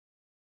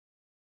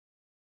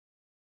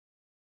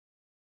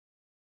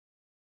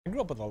I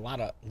grew up with a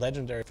lot of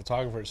legendary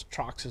photographers.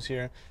 Trox is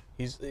here.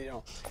 He's, you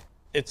know,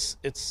 it's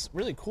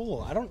really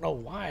cool. I don't know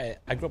why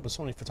I grew up with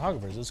so many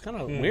photographers. It's kind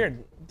of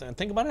weird.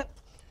 Think about it.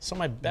 Some of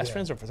my best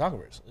friends are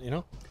photographers, you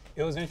know?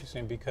 It was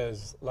interesting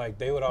because like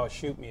they would all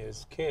shoot me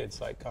as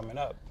kids, like coming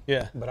up.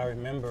 Yeah. But I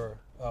remember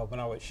when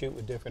I would shoot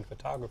with different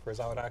photographers,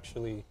 I would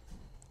actually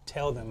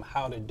tell them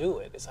how to do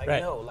it. It's like,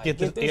 no, like get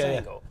this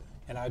angle.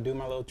 And I do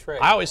my little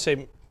trick. I always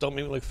say, don't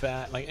make me look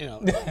fat, like, you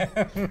know,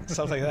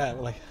 stuff like that.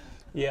 Like,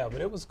 yeah,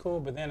 but it was cool.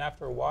 But then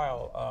after a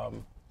while,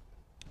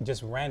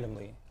 just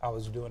randomly, I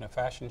was doing a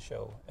fashion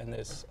show, and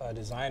this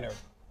designer,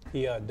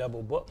 he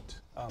double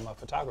booked a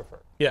photographer.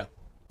 Yeah.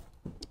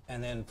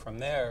 And then from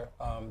there,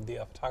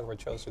 the photographer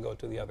chose to go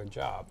to the other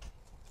job,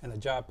 and the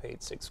job paid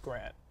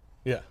 $6,000.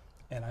 Yeah.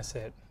 And I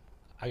said,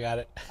 I got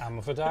it. I'm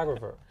a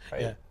photographer,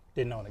 right? Yeah.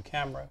 Didn't own a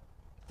camera,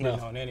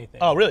 didn't own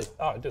anything. Oh, really?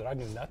 Oh, dude, I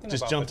knew nothing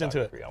Just about jumped into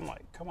photography. I'm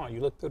like, come on,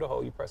 you look through the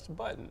hole, you press the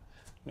button.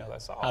 You know,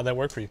 that's all. How'd that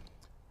work for you?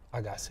 I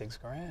got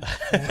 $6,000.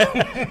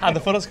 How'd the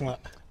photos come out?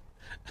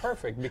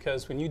 Perfect,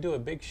 because when you do a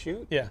big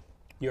shoot, Yeah.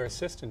 your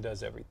assistant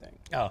does everything.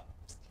 Oh.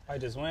 I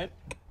just went,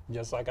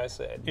 just like I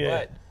said, Yeah.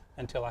 but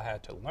until I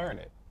had to learn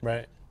it.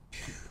 Right.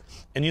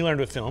 And you learned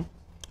with film,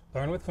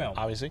 Learn with film.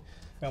 obviously.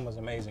 Film was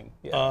amazing.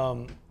 Yeah.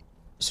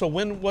 So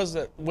when was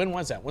that?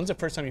 When's the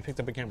first time you picked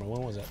up a camera?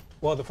 When was it?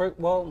 Well,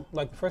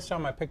 the first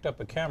time I picked up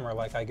a camera,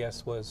 like I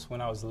guess was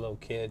when I was a little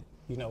kid.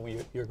 You know,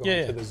 when you're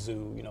going to the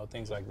zoo, you know,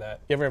 things like that.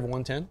 You ever have a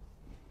 110?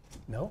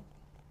 No.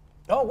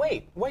 Oh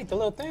wait, the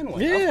little thin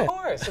one. Yeah. Of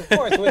course,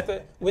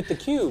 with the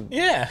cube.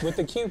 Yeah. With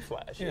the cube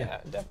flash.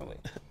 Yeah, definitely.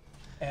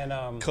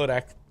 And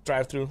Kodak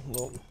drive-through.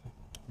 Little.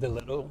 the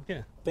little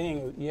Yeah.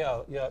 thing,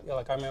 yeah.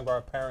 Like I remember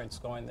our parents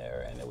going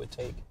there, and it would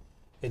take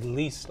at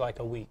least like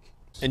a week.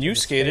 And you The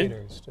skated.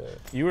 skaters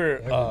to You were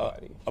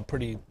everybody. a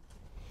pretty.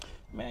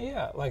 Man,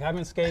 yeah. Like I've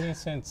been skating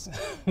since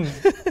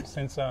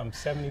since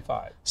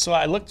 '75. So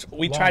I looked.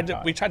 We Long tried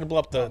time. to blow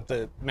up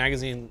the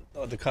magazine,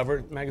 the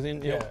cover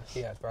magazine. You know?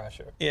 Yeah,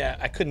 Thrasher. Yeah,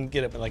 I couldn't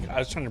get it, but like I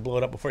was trying to blow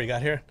it up before you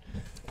got here.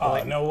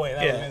 Oh, no way.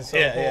 That would have been so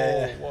cool.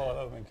 yeah. Whoa, that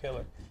would have been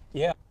killer.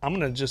 Yeah. I'm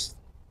gonna just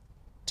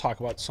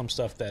talk about some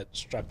stuff that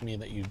struck me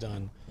that you've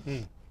done.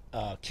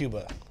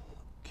 Cuba,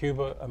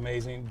 Cuba,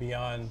 amazing.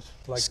 Beyond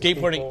like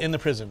skateboarding in the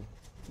prison,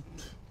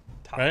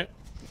 top. right?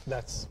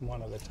 That's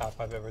one of the top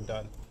I've ever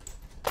done.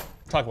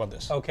 Talk about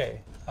this. Okay.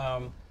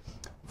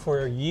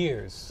 For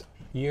years,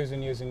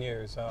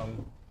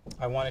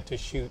 I wanted to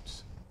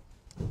shoot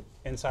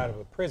inside of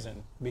a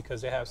prison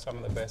because they have some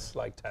of the best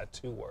like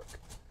tattoo work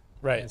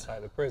Right.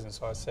 inside the prison.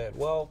 So I said,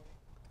 well,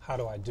 how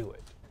do I do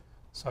it?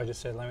 So I just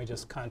said, let me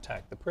just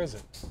contact the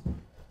prison.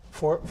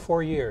 For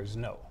 4 years,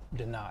 no,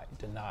 denied.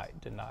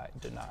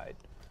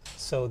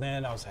 So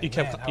then I was like, You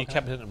kept man,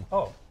 hitting them.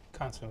 Oh,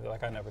 constantly,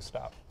 like I never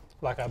stopped.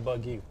 Like I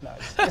bug you.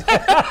 Nice.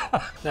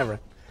 Never.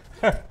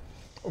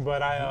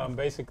 But I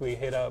basically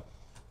hit up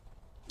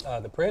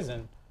the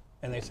prison,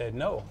 and they said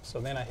no. So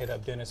then I hit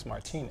up Dennis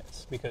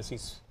Martinez because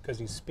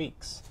he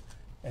speaks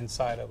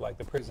inside of like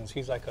the prisons.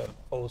 He's like an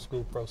old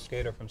school pro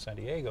skater from San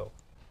Diego.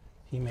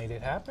 He made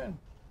it happen.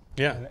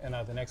 Yeah. And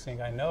the next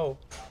thing I know,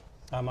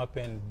 I'm up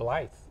in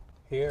Blythe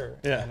here.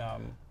 Yeah.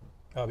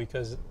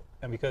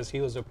 And because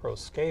he was a pro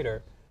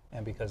skater,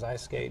 and because I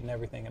skate and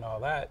everything and all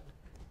that,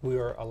 we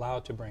were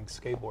allowed to bring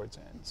skateboards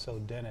in. So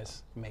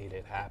Dennis made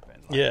it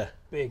happen. Like, Yeah.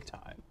 big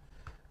time.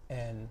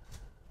 And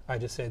I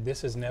just said,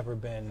 this has never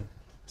been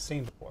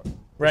seen before.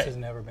 Right. This has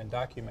never been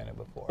documented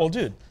before. Well,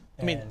 dude,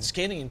 I mean, And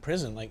skating in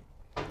prison, like,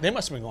 they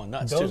must have been going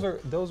nuts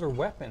those are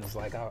weapons,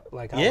 like I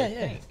would yeah,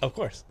 think. of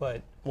course.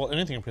 But Well,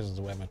 anything in prison is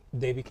a weapon.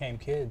 they became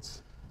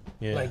kids.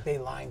 Yeah. Like they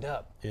lined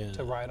up Yeah.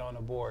 to ride on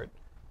a board.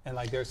 And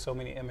like there's so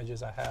many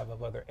images I have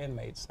of other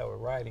inmates that were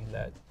riding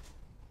that.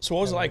 So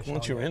what was it I've like never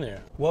once you shown were in that.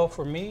 there? Well,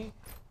 for me,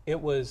 it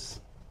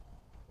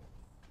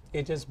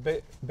just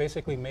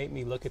basically made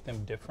me look at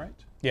them different.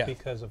 Yeah.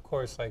 Because of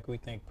course, like we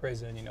think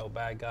prison, you know,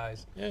 bad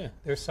guys. Yeah.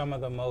 They're some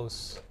of the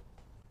most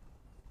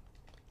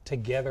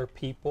together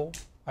people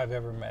I've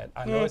ever met.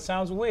 I know it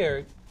sounds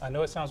weird.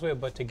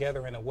 But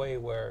together in a way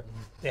where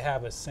they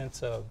have a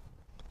sense of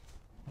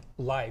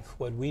life,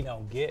 what we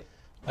don't get.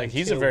 Like,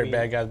 he's a very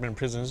bad guy that's been in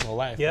prison his whole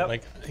life. Yep.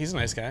 Like, he's a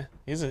nice guy.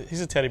 He's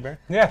a teddy bear.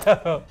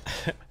 Yeah.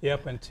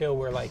 Yep, until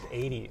we're like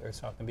 80 or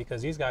something,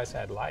 because these guys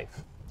had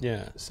life.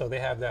 Yeah. So they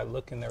have that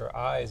look in their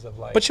eyes of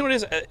like, But you know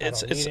what it is? I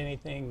It's don't need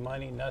anything,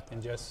 money, nothing,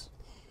 just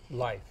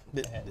life.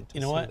 And to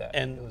you know see what? that,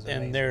 it was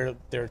And amazing.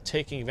 they're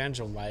taking advantage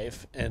of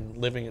life and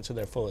living it to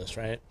their fullest,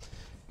 right?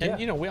 And Yeah.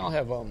 you know, we all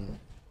have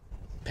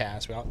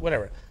past,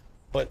 whatever.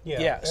 But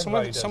Yeah, some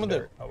everybody of does the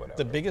dirt or whatever.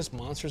 the biggest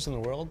monsters in the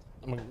world,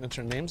 I'm gonna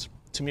mention names,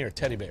 to me are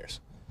teddy bears.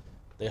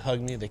 They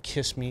hug me, they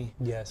kiss me,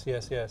 Yes.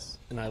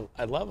 and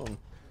I love them.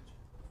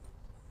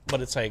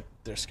 But it's like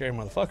they're scary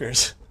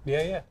motherfuckers.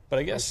 Yeah. But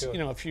I for guess sure. you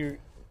know, if you,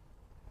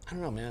 I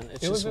don't know, man.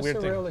 It's It was just a a weird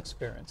surreal thing.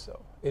 experience, though.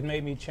 It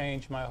made me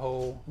change my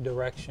whole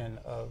direction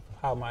of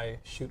how my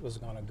shoot was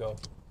going to go,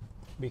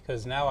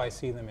 because now I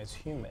see them as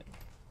human.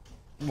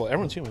 Well,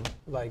 everyone's human.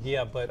 Like,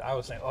 yeah, but I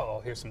was saying,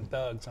 oh, here's some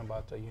thugs. I'm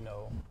about to, you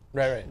know,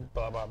 Right.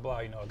 blah, blah, blah.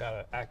 You know, I got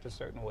to act a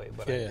certain way,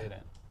 but Yeah, I yeah.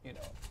 didn't, you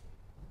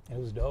know. It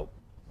was dope.